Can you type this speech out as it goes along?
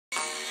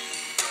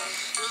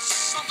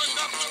something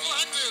that went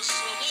like this.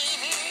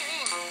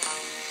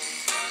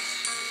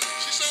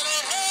 She said,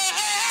 hey,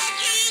 hey,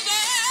 Jesus.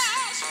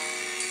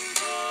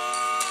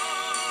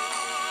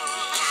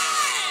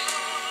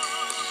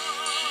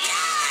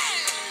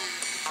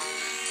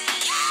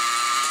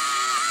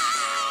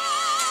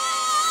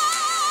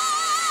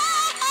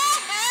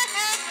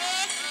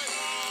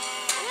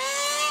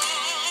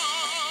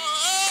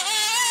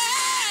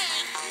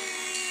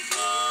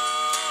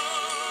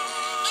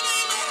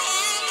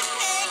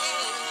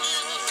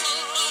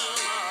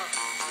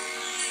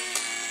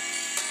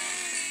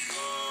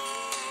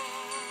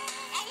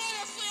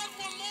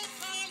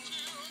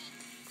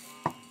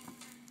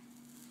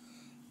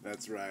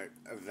 That's right.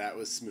 That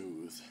was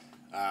smooth.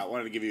 I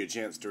wanted to give you a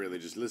chance to really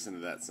just listen to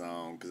that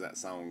song, because that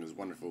song is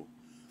wonderful.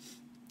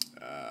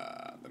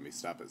 Let me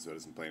stop it so it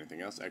doesn't play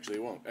anything else. Actually,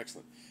 it won't.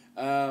 Excellent.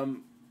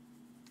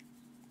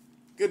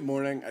 Good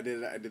morning. I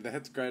did the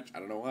head scratch. I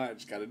don't know why. I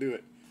just got to do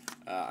it.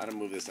 I'm going to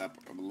move this up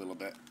a little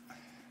bit.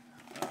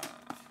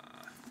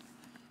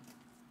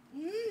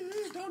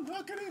 Don't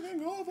knock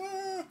anything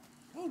over.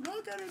 Don't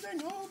knock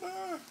anything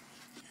over.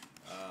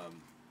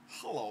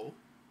 Hello.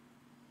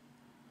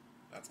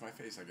 That's my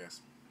face, I guess.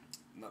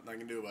 Nothing I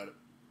can do about it.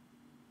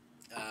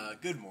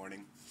 Good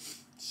morning.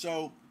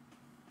 So,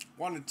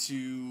 wanted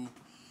to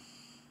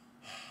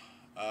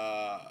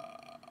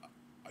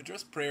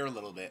address prayer a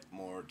little bit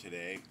more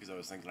today, because I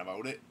was thinking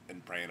about it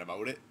and praying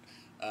about it.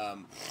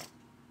 And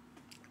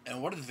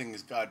one of the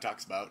things God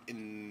talks about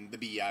in the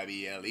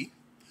Bible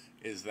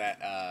is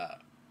that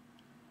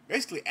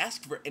basically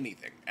ask for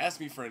anything.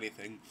 Ask me for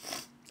anything.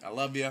 I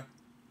love you.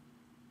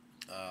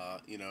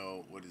 You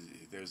know,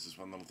 there's this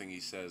one little thing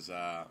he says,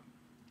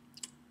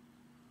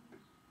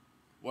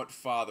 what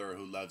father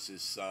who loves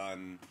his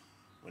son,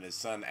 when his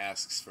son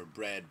asks for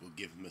bread, will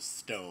give him a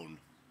stone?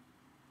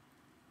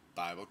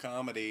 Bible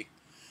comedy.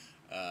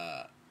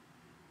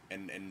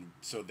 And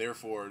so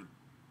therefore,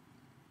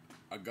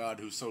 a God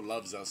who so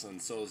loves us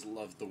and so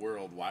loves the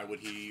world, why would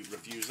he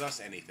refuse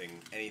us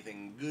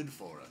anything good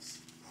for us?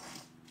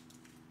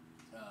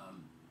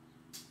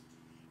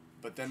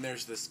 But then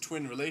there's this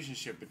twin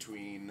relationship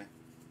between,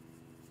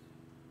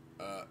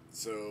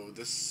 so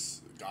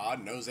this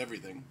God knows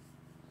everything,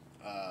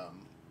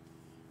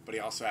 but he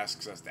also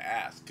asks us to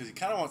ask, because he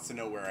kind of wants to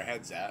know where our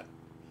head's at,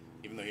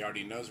 even though he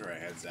already knows where our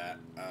head's at,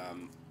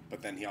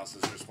 but then he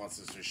also just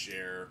wants us to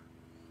share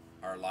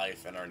our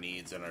life and our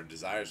needs and our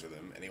desires with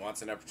him, and he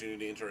wants an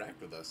opportunity to interact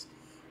with us,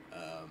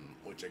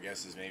 which I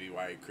guess is maybe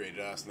why he created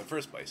us in the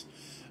first place.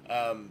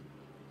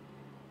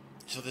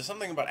 So there's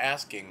something about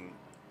asking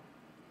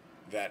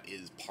that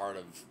is part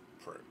of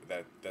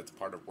that's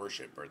part of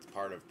worship, or it's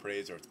part of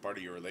praise, or it's part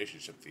of your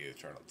relationship to the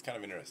eternal. It's kind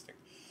of interesting,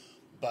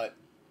 but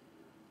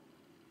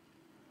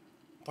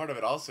part of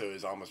it also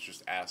is almost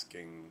just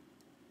asking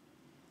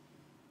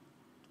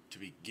to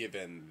be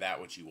given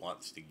that which he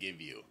wants to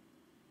give you,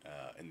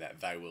 in that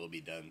thy will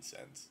be done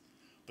sense.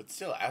 But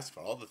still ask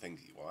for all the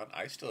things you want.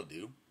 I still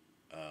do.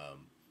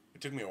 It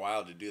took me a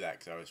while to do that,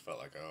 because I always felt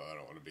like, I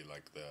don't want to be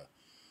like the,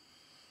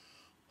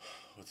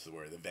 what's the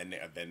word?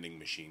 A vending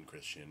machine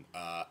Christian.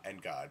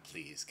 And God,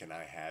 please, can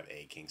I have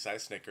a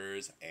king-size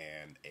Snickers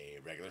and a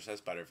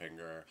regular-size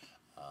Butterfinger?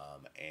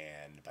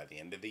 And by the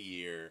end of the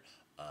year,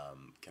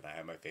 can I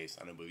have my face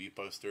on a movie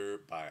poster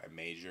by a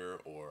major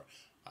or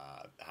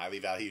highly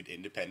valued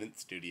independent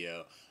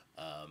studio?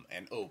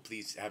 And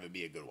please have it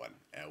be a good one,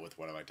 with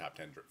one of my top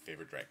 10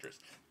 favorite directors.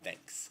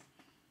 Thanks.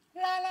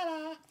 La la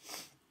la.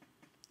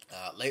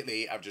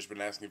 Lately, I've just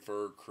been asking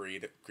for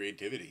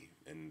creativity,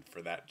 and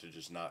for that to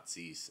just not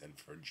cease, and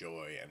for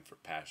joy, and for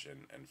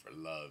passion, and for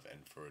love,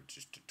 and for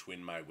just to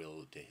twin my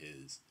will to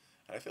his.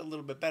 And I feel a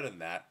little bit better than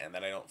that, and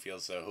then I don't feel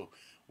so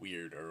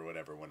weird or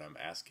whatever when I'm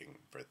asking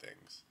for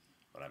things,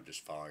 when I'm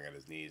just falling at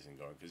his knees and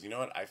going, because you know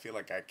what, I feel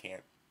like I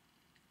can't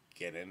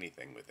get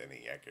anything with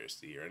any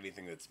accuracy or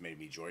anything that's made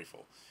me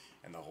joyful.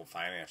 And the whole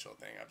financial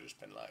thing, I've just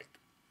been like,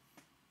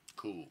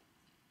 cool,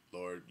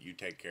 Lord, you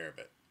take care of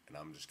it, and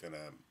I'm just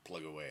gonna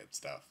plug away at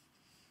stuff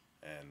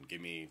and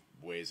give me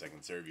ways I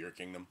can serve your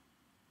kingdom,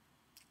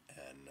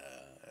 and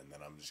then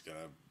I'm just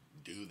gonna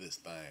do this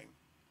thing,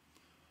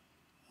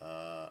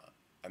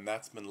 and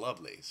that's been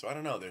lovely. So I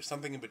don't know, there's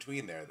something in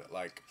between there that,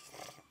 like,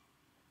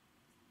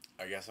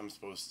 I guess I'm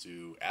supposed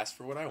to ask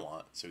for what I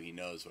want, so he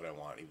knows what I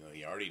want, even though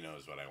he already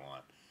knows what I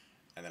want.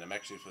 And then I'm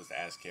actually supposed to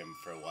ask him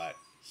for what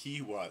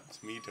he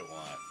wants me to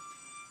want.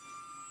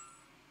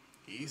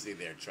 Easy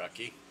there,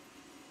 Truckee.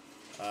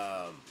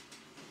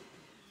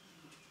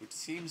 Which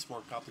seems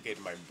more complicated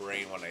in my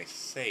brain when I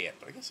say it,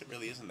 but I guess it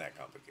really isn't that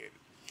complicated.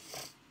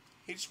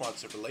 He just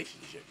wants a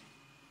relationship.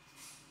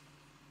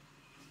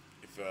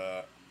 If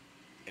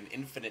an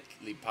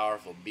infinitely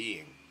powerful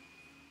being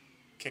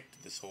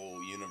kicked this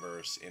whole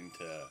universe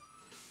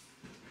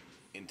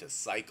into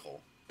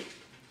cycle,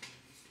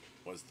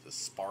 was the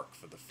spark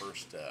for the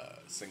first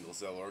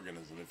single-cell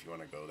organism, if you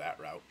want to go that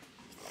route.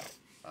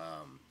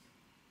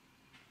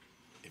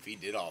 If he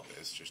did all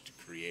this just to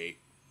create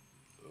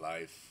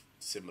life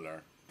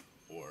similar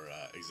or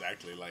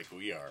exactly like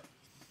we are,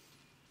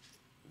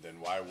 then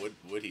then why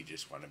would he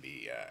just want to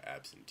be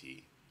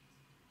absentee?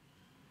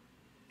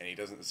 And he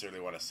doesn't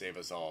necessarily want to save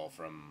us all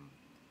from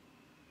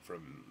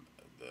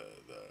the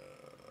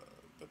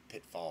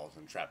pitfalls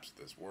and traps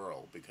of this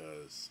world,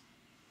 because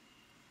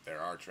there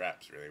are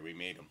traps, really. We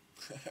made them.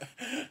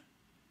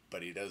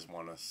 But he does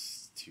want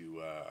us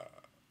to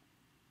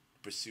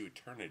pursue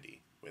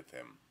eternity with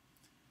him.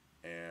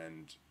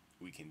 And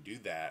we can do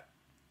that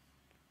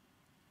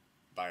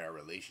by our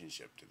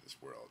relationship to this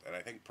world. And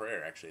I think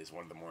prayer actually is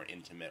one of the more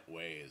intimate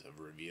ways of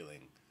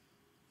revealing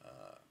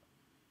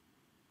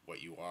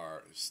what you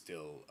are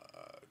still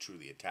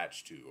truly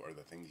attached to, or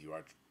the things you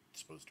are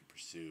supposed to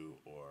pursue,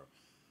 or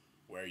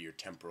where your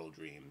temporal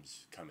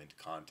dreams come into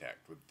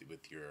contact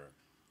with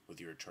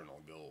your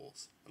eternal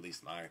goals. At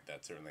least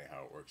that's certainly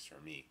how it works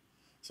for me.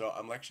 So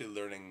I'm actually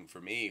learning,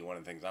 for me, one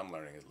of the things I'm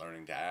learning is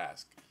learning to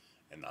ask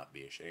and not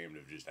be ashamed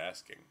of just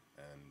asking.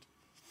 And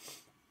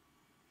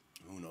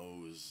who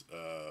knows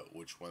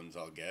which ones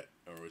I'll get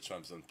or which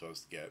ones I'm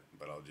supposed to get,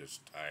 but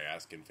I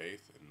ask in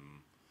faith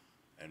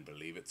and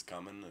believe it's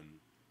coming,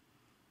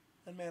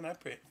 and man, I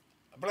pray,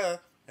 blah,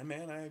 and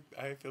man,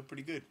 I feel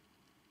pretty good.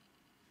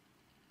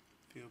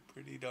 Feel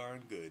pretty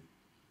darn good.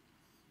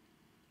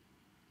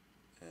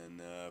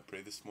 And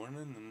pray this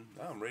morning, and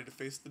now I'm ready to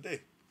face the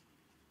day.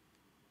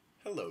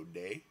 Hello,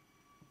 day.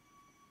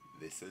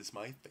 This is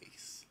my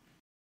face.